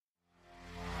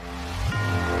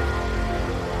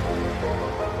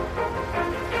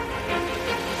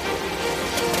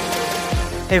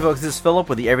Hey folks, this is Philip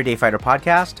with the Everyday Fighter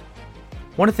podcast.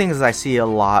 One of the things I see a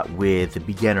lot with the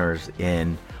beginners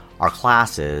in our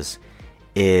classes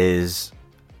is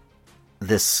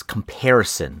this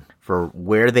comparison for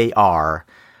where they are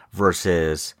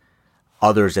versus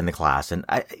others in the class. And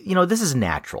this is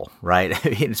natural, right?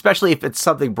 Especially if it's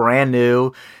something brand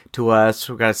new to us.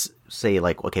 We're going to say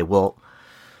like, okay, well,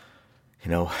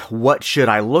 what should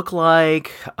I look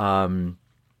like?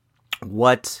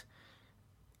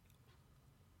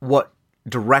 What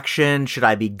direction should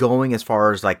I be going as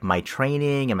far as like my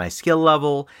training and my skill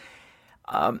level?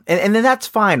 And then that's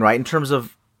fine, right? In terms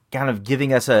of kind of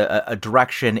giving us a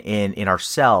direction in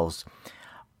ourselves.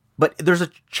 But there's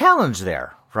a challenge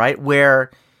there, right?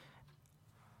 Where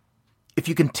if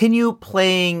you continue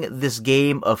playing this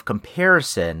game of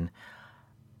comparison,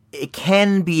 it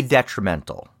can be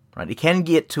detrimental, right? It can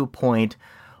get to a point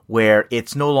where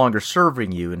it's no longer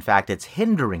serving you. In fact, it's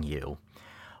hindering you,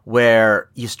 where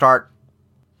you start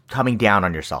coming down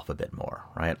on yourself a bit more,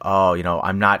 right? Oh,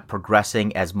 I'm not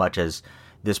progressing as much as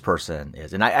this person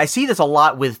is. And I see this a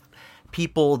lot with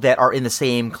people that are in the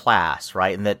same class,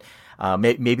 right? And that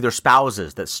maybe they're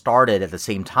spouses that started at the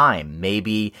same time.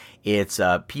 Maybe it's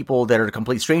people that are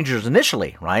complete strangers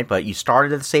initially, right? But you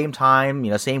started at the same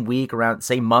time, same week, around the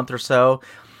same month or so.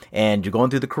 And you're going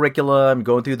through the curriculum,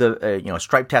 going through the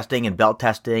stripe testing and belt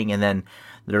testing. And then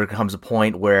there comes a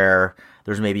point where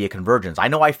there's maybe a convergence. I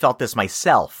know I felt this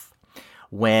myself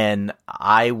when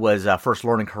I was first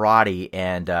learning karate,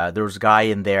 and there was a guy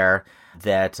in there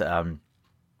that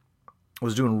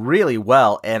was doing really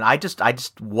well, and I just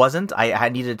wasn't. I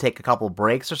needed to take a couple of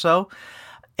breaks or so,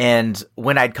 and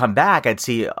when I'd come back, I'd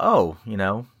see,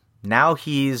 now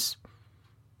he's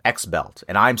X belt,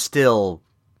 and I'm still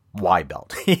Y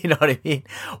belt. You know what I mean?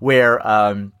 Where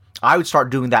I would start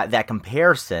doing that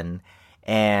comparison,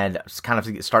 and kind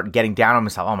of start getting down on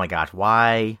myself. Oh my gosh,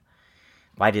 why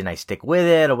didn't I stick with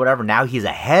it or whatever? Now he's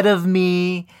ahead of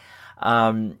me.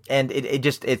 And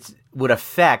it would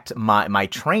affect my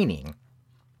training.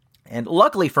 And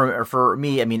luckily for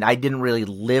me, I mean, I didn't really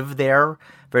live there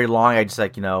very long. I just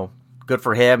good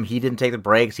for him. He didn't take the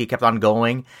breaks. He kept on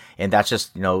going. And that's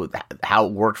just, how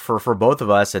it worked for both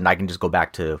of us. And I can just go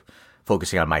back to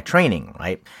focusing on my training,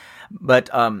 right?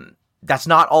 But, that's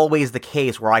not always the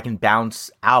case where I can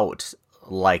bounce out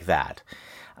like that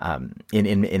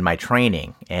in my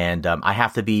training. And I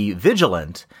have to be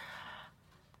vigilant,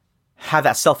 have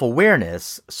that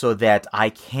self-awareness so that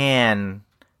I can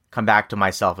come back to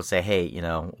myself and say, hey,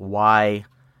 why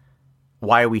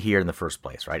are we here in the first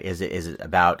place, right? Is it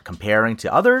about comparing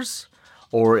to others,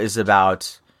 or is it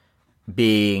about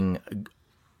being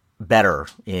better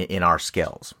in our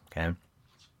skills, okay?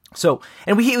 So,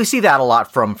 and we see that a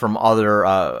lot from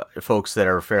other folks that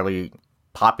are fairly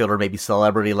popular, maybe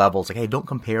celebrity levels, like, hey, don't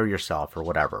compare yourself or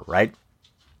whatever, right?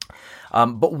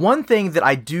 But one thing that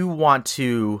I do want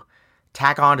to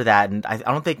tack onto that, and I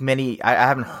don't think I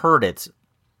haven't heard it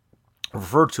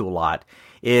referred to a lot,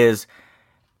 is,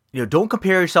 don't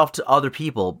compare yourself to other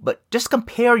people, but just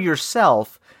compare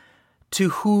yourself to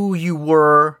who you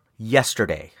were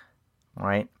yesterday,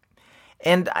 right?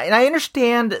 And I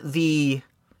understand the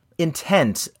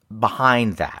intent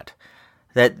behind that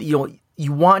you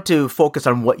want to focus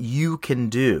on what you can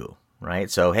do, right?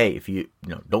 So, hey, if you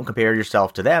don't compare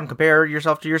yourself to them, compare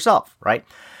yourself to yourself, right?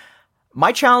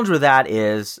 My challenge with that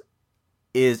is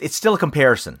it's still a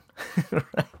comparison,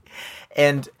 right?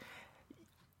 And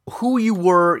who you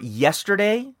were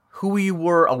yesterday, who you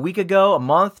were a week ago, a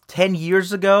month, 10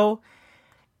 years ago,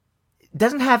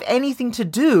 doesn't have anything to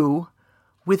do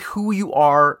with who you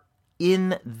are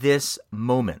in this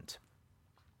moment.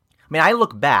 I mean, I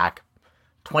look back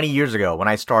 20 years ago when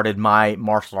I started my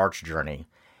martial arts journey.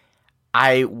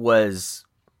 I was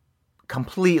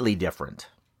completely different,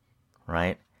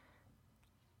 right?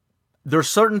 There's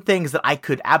certain things that I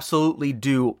could absolutely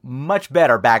do much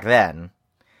better back then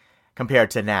compared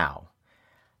to now.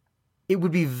 It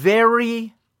would be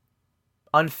very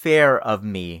unfair of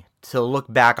me to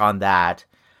look back on that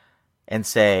and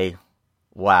say,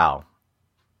 wow,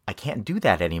 I can't do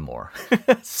that anymore.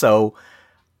 So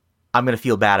I'm going to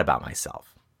feel bad about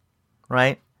myself,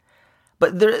 right?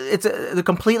 But it's a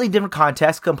completely different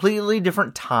context, completely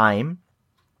different time.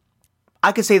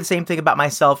 I could say the same thing about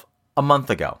myself a month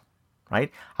ago, right?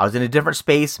 I was in a different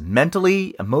space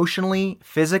mentally, emotionally,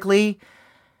 physically.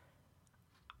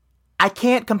 I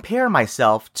can't compare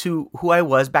myself to who I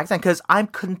was back then because I'm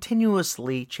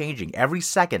continuously changing every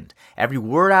second, every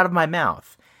word out of my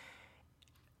mouth.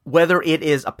 Whether it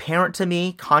is apparent to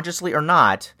me consciously or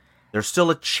not, there's still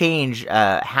a change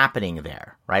happening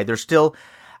there, right? There's still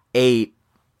a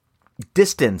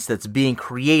distance that's being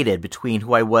created between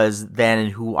who I was then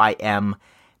and who I am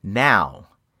now.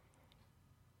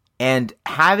 And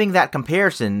having that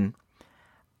comparison,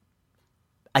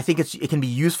 I think it can be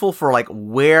useful for like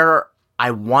where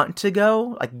I want to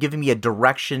go, like giving me a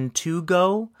direction to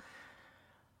go,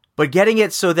 but getting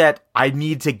it so that I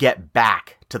need to get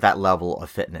back to that level of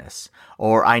fitness,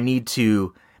 or I need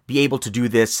to be able to do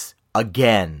this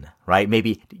again, right?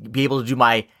 Maybe be able to do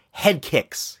my head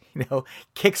kicks,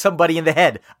 kick somebody in the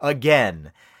head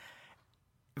again.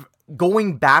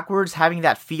 Going backwards, having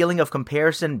that feeling of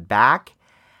comparison back,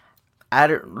 I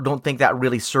don't think that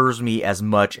really serves me as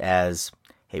much as,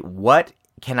 hey, what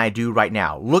can I do right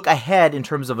now? Look ahead in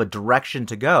terms of a direction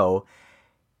to go,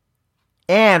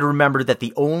 and remember that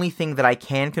the only thing that I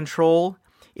can control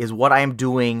is what I am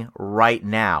doing right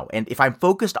now. And if I'm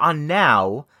focused on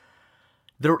now,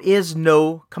 there is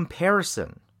no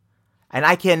comparison. And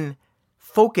I can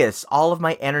focus all of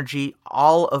my energy,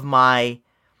 all of my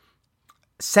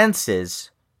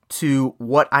senses to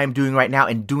what I'm doing right now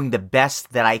and doing the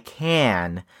best that I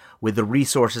can with the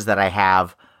resources that I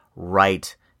have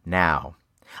right now.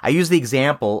 I use the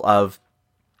example of,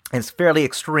 and it's fairly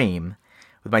extreme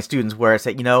with my students, where I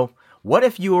say, what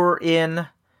if you were in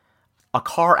a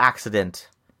car accident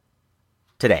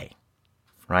today,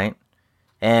 right?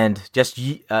 And just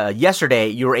yesterday,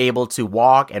 you were able to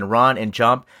walk and run and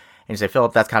jump. And you say,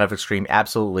 Philip, that's kind of extreme.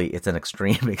 Absolutely, it's an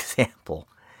extreme example.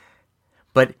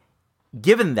 But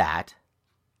given that,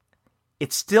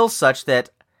 it's still such that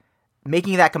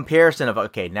making that comparison of,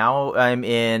 okay, now I'm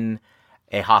in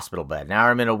a hospital bed. Now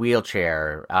I'm in a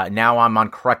wheelchair. Now I'm on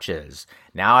crutches.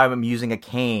 Now I'm using a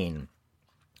cane.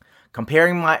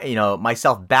 Comparing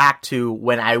myself back to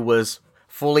when I was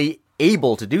fully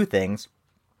able to do things,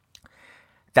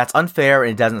 that's unfair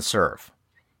and it doesn't serve,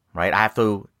 right? I have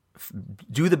to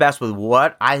do the best with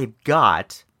what I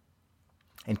got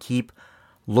and keep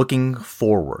looking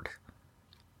forward,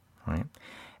 right?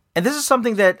 And this is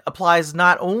something that applies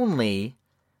not only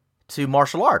to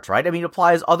martial arts, right? I mean, it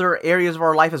applies other areas of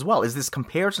our life as well. Is this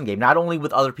comparison game, not only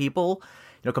with other people,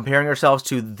 comparing ourselves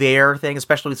to their thing,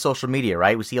 especially with social media,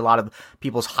 right? We see a lot of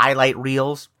people's highlight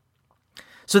reels.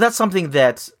 So that's something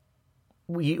that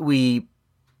we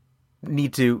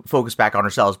need to focus back on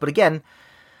ourselves. But again,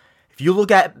 if you look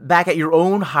back at your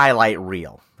own highlight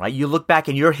reel, right? You look back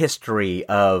in your history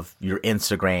of your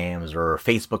Instagrams or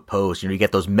Facebook posts, you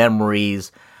get those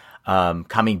memories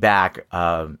coming back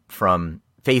from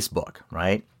Facebook,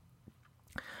 right?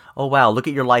 Oh, wow, look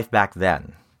at your life back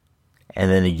then. And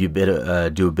then you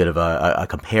do a bit of a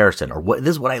comparison, or this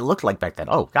is what I looked like back then.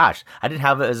 Oh, gosh, I didn't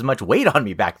have as much weight on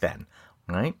me back then,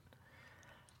 right?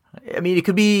 I mean, it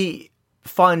could be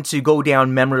fun to go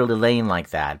down memory lane like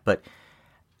that, but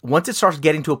once it starts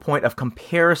getting to a point of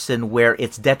comparison where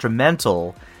it's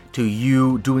detrimental to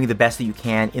you doing the best that you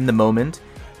can in the moment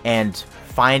and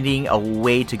finding a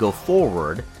way to go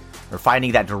forward or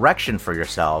finding that direction for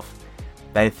yourself,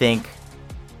 then I think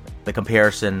the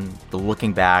comparison, the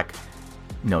looking back,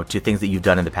 to things that you've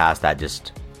done in the past, that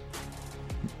just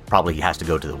probably has to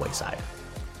go to the wayside.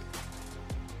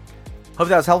 Hope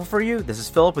that was helpful for you. This is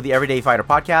Philip with the Everyday Fighter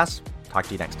Podcast. Talk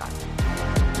to you next time.